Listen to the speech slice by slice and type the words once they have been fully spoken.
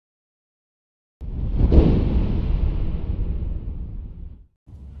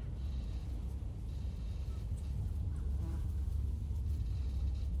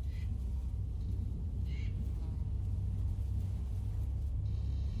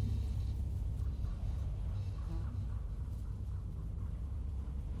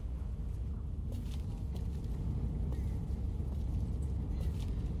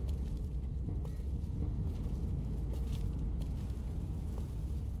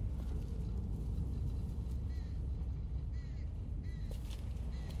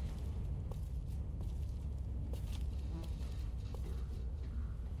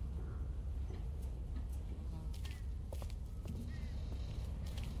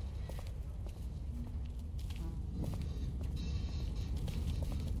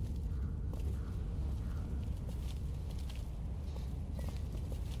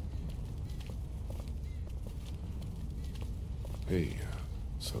Hey,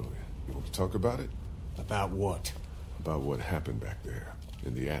 so you want to talk about it? About what? About what happened back there,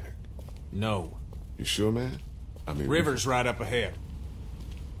 in the attic. No. You sure, man? I mean... River's right up ahead.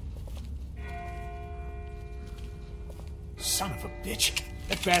 Son of a bitch.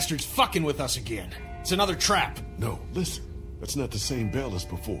 That bastard's fucking with us again. It's another trap. No, listen. That's not the same bell as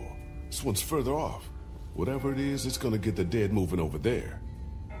before. This one's further off. Whatever it is, it's gonna get the dead moving over there.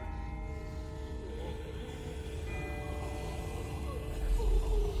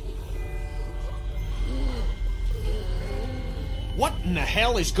 What in the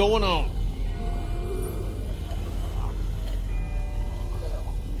hell is going on?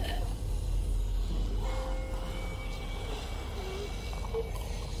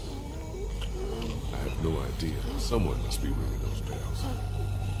 I have no idea. Someone must be ringing those bells.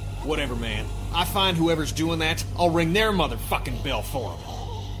 Whatever, man. I find whoever's doing that, I'll ring their motherfucking bell for them.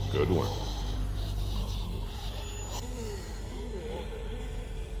 Good one.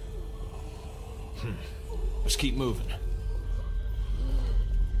 Let's keep moving.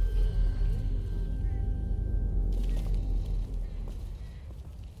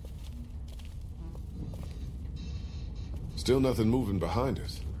 Still nothing moving behind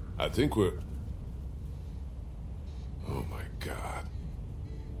us. I think we're... Oh my God.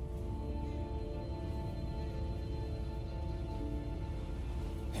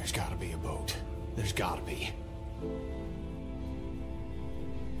 There's gotta be a boat. There's gotta be.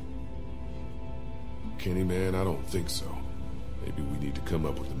 Kenny, man, I don't think so. Maybe we need to come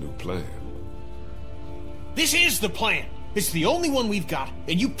up with a new plan. This is the plan! It's the only one we've got,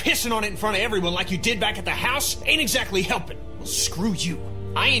 and you pissing on it in front of everyone like you did back at the house ain't exactly helping. Well, screw you.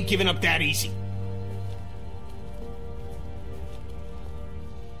 I ain't giving up that easy.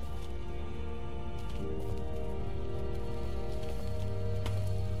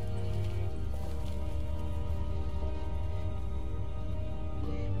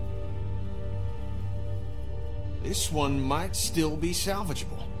 This one might still be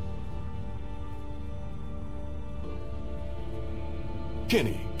salvageable.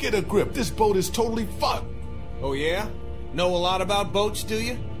 Kenny, get a grip. This boat is totally fucked. Oh yeah? Know a lot about boats, do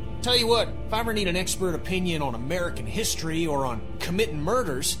you? Tell you what, if I ever need an expert opinion on American history or on committing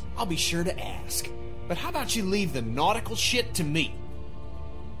murders, I'll be sure to ask. But how about you leave the nautical shit to me?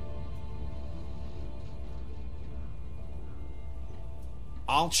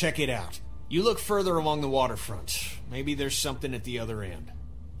 I'll check it out. You look further along the waterfront. Maybe there's something at the other end.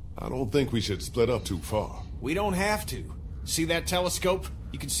 I don't think we should split up too far. We don't have to. See that telescope?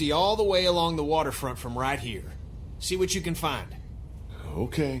 You can see all the way along the waterfront from right here. See what you can find.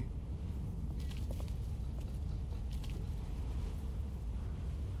 Okay.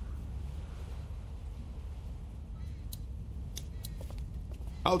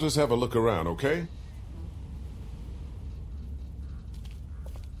 I'll just have a look around, okay?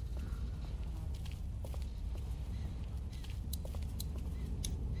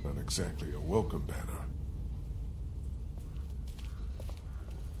 Not exactly a welcome banner.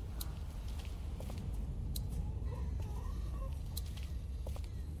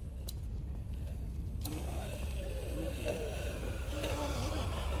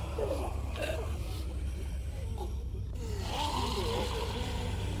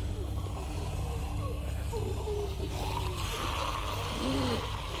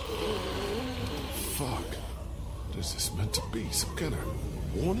 What is this meant to be? Some kind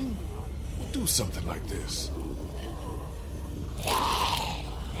of warning? Do something like this.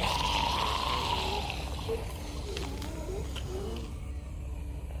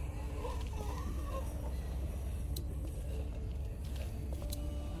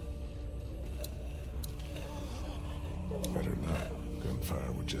 Better not.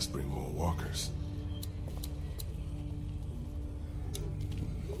 Gunfire would just bring more walkers.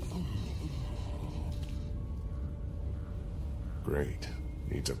 Great.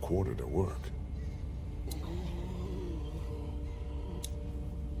 Needs a quarter to work.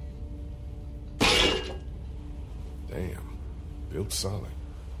 Damn. Built solid.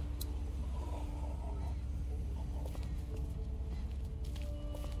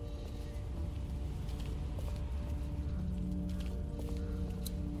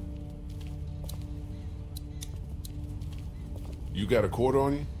 You got a quarter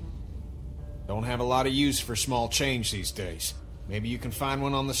on you? Don't have a lot of use for small change these days. Maybe you can find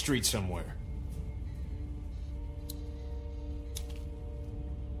one on the street somewhere.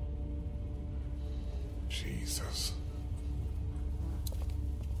 Jesus.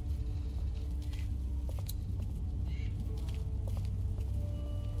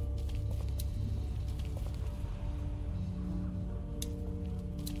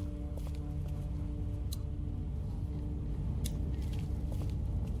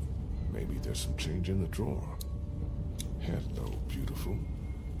 Maybe there's some change in the drawer. Hello, beautiful.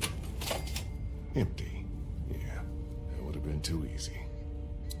 Empty. Yeah, that would have been too easy.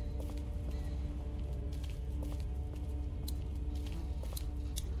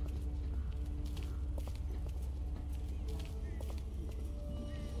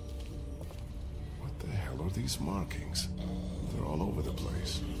 What the hell are these markings? They're all over the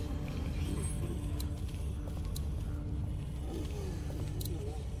place.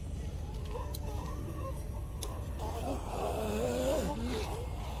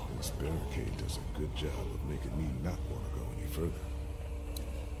 This barricade does a good job of making me not want to go any further.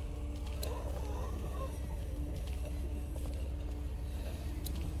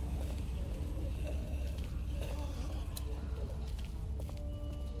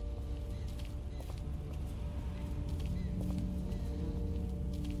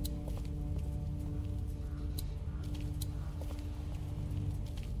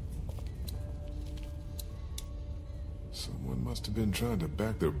 Someone must have been trying to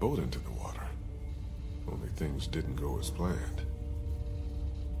back their boat into the water. Only things didn't go as planned.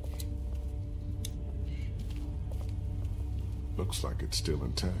 Looks like it's still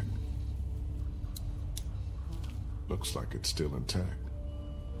intact. Looks like it's still intact.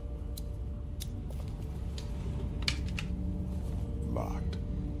 Locked.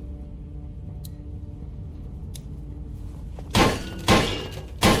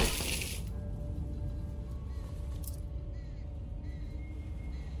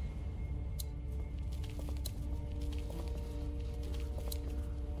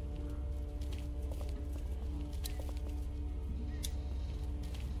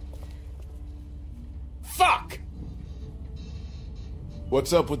 Fuck!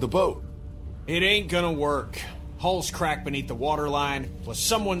 What's up with the boat? It ain't gonna work. Hull's cracked beneath the waterline, plus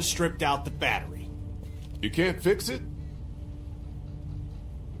someone stripped out the battery. You can't fix it?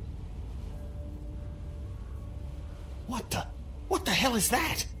 What the hell is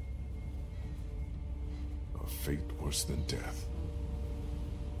that? A fate worse than death.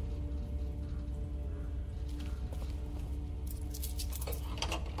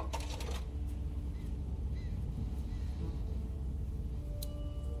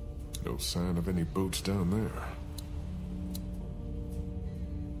 No sign of any boats down there.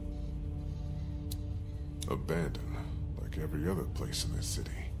 Abandoned, like every other place in this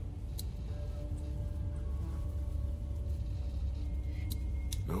city.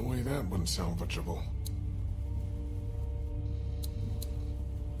 No way that one's salvageable.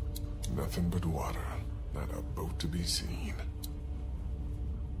 Nothing but water, not a boat to be seen.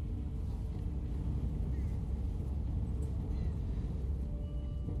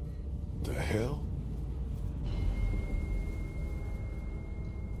 The hell?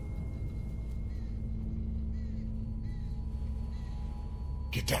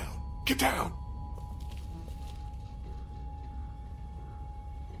 Get down! Get down!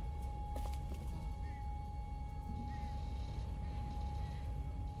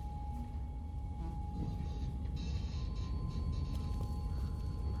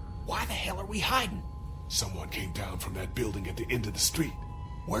 Why the hell are we hiding? Someone came down from that building at the end of the street.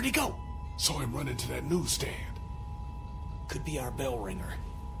 Where'd he go? Saw him run into that newsstand. Could be our bell ringer.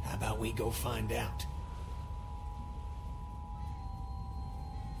 How about we go find out?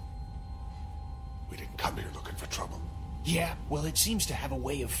 We didn't come here looking for trouble. Yeah, well, it seems to have a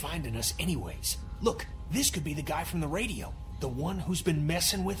way of finding us anyways. Look, this could be the guy from the radio. The one who's been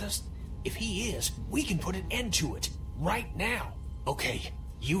messing with us. If he is, we can put an end to it. Right now. Okay,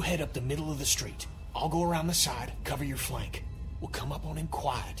 you head up the middle of the street. I'll go around the side, cover your flank. We'll come up on him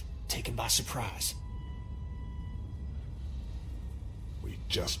quiet, take him by surprise. We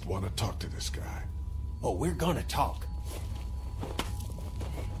just want to talk to this guy. Oh, we're gonna talk.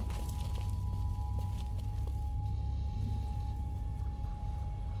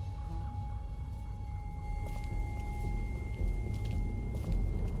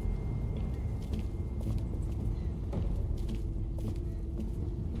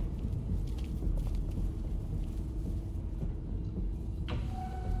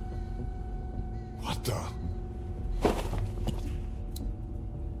 What the?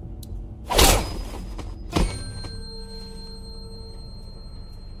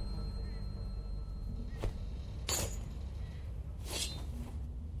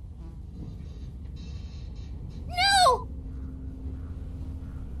 No!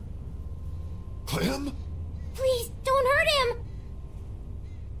 Clem? Please, don't hurt him!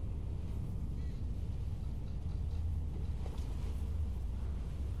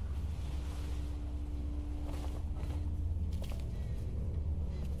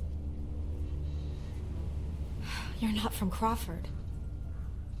 You're not from Crawford.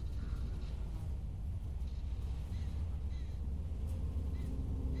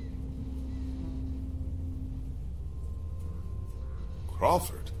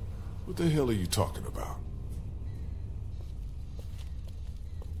 Crawford? What the hell are you talking about?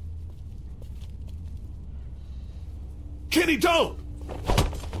 Kenny, don't!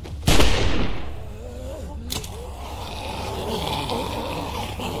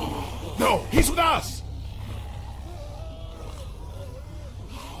 No, he's with us!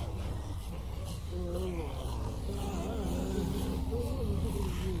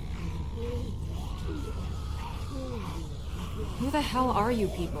 Who the hell are you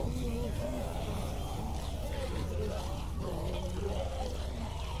people?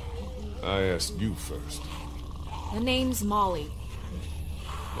 I asked you first. The name's Molly.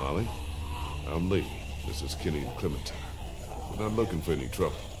 Molly? I'm Lee. This is Kenny and Clementine. We're not looking for any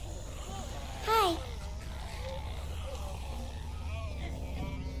trouble. Hi.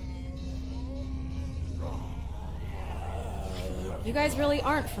 You guys really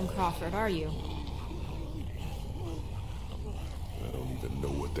aren't from Crawford, are you? I don't even know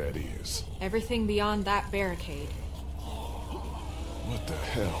what that is. Everything beyond that barricade. What the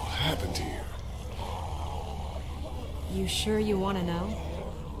hell happened here? You sure you want to know?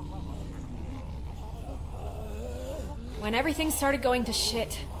 When everything started going to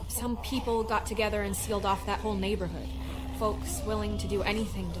shit, some people got together and sealed off that whole neighborhood. Folks willing to do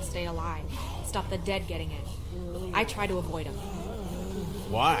anything to stay alive, stop the dead getting in. I try to avoid them.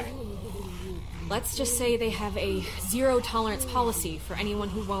 Why? Let's just say they have a zero-tolerance policy for anyone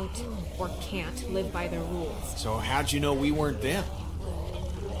who won't or can't live by their rules. So how'd you know we weren't them?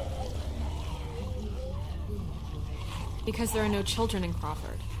 Because there are no children in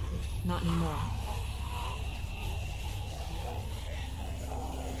Crawford. Not anymore.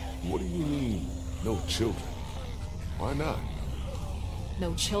 What do you mean, no children? Why not?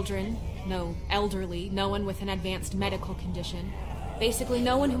 No children, no elderly, no one with an advanced medical condition. Basically,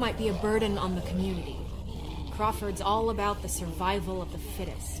 no one who might be a burden on the community. Crawford's all about the survival of the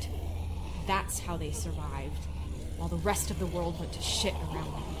fittest. That's how they survived, while the rest of the world went to shit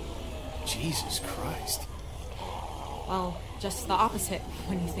around them. Jesus Christ. Well, just the opposite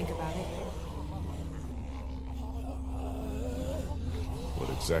when you think about it. What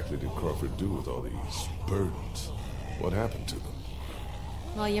exactly did Crawford do with all these burdens? What happened to them?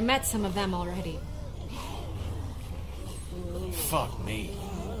 Well, you met some of them already. Fuck me.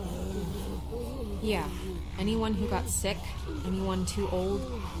 Yeah. Anyone who got sick, anyone too old,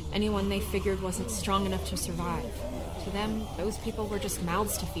 anyone they figured wasn't strong enough to survive. To them, those people were just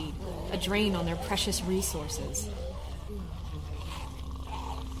mouths to feed, a drain on their precious resources.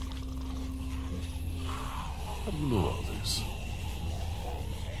 How do you know all this?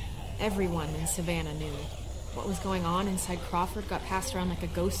 Everyone in Savannah knew. What was going on inside Crawford got passed around like a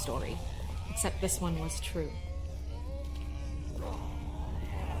ghost story. Except this one was true.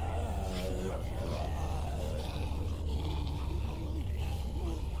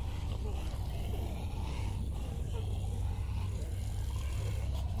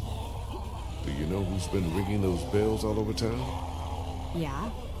 Do you know who's been ringing those bells all over town? Yeah,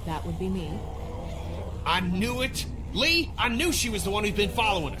 that would be me. I knew it! Lee, I knew she was the one who's been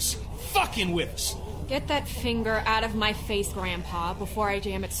following us. Fucking with us. Get that finger out of my face, Grandpa, before I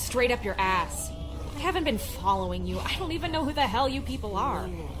jam it straight up your ass. I haven't been following you. I don't even know who the hell you people are.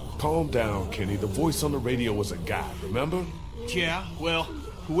 Calm down, Kenny. The voice on the radio was a guy, remember? Yeah, well,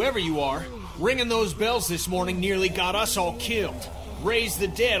 whoever you are, ringing those bells this morning nearly got us all killed. Raised the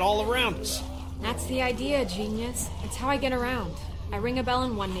dead all around us. That's the idea, genius. It's how I get around. I ring a bell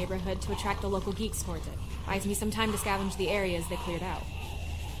in one neighborhood to attract the local geeks towards it. Buys me some time to scavenge the areas they cleared out.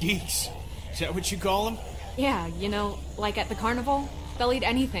 Geeks? Is that what you call them? Yeah, you know, like at the carnival? They'll eat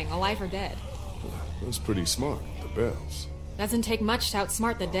anything, alive or dead. That's pretty smart, the bells. Doesn't take much to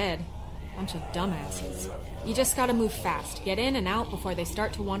outsmart the dead. Bunch of dumbasses. You just gotta move fast, get in and out before they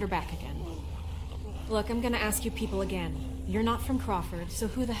start to wander back again. Look, I'm gonna ask you people again. You're not from Crawford, so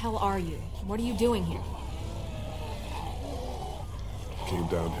who the hell are you? What are you doing here? Came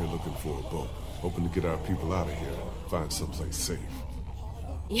down here looking for a boat, hoping to get our people out of here, find someplace safe.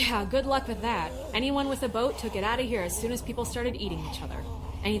 Yeah, good luck with that. Anyone with a boat took it out of here as soon as people started eating each other.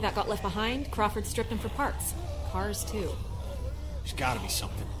 Any that got left behind, Crawford stripped them for parts. Cars, too. There's gotta be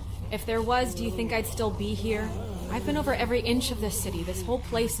something. If there was, do you think I'd still be here? I've been over every inch of this city. This whole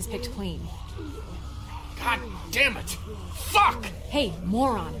place is picked clean. God damn it! Fuck! Hey,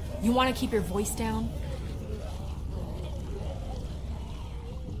 moron. You want to keep your voice down?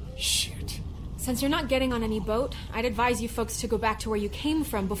 Shit. Since you're not getting on any boat, I'd advise you folks to go back to where you came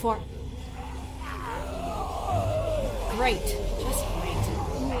from before... Great. Just great.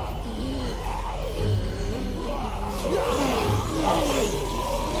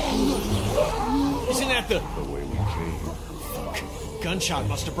 Isn't that the... The way we came. gunshot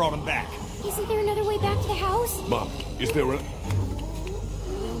must have brought him back. Isn't there another way back to the house? Mom, is there a...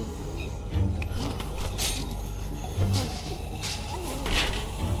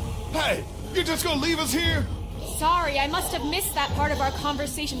 Hey, you're just gonna leave us here? Sorry, I must have missed that part of our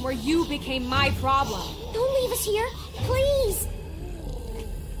conversation where you became my problem. Don't leave us here, please.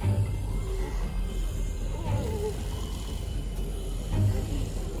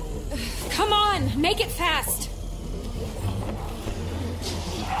 Come on, make it fast.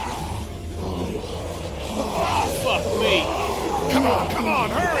 Fuck me. Come on,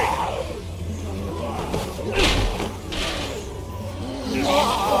 hurry!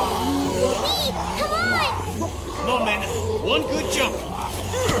 Come on! Come on, man. One good jump.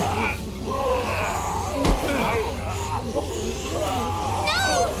 No!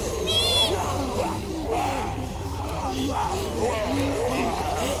 Me!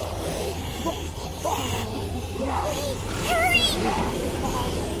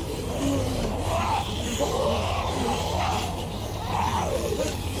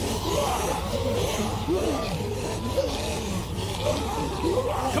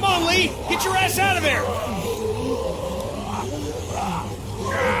 Come on, Lee. Get your ass out of there.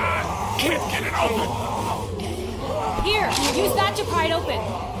 Can't get it open! Here, use that to pry it open.